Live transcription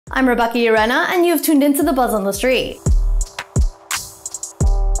I'm Rebecca Urena, and you've tuned into the Buzz on the Street.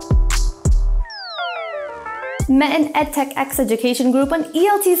 Meten EdtechX Education Group, an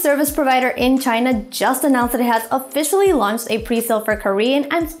ELT service provider in China, just announced that it has officially launched a pre-sale for Korean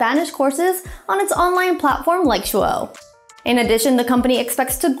and Spanish courses on its online platform Likeshuo. In addition, the company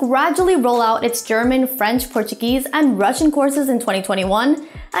expects to gradually roll out its German, French, Portuguese, and Russian courses in 2021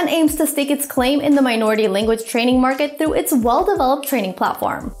 and aims to stake its claim in the minority language training market through its well-developed training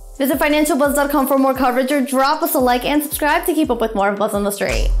platform. Visit financialbuzz.com for more coverage or drop us a like and subscribe to keep up with more of Buzz on the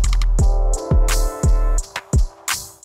Street.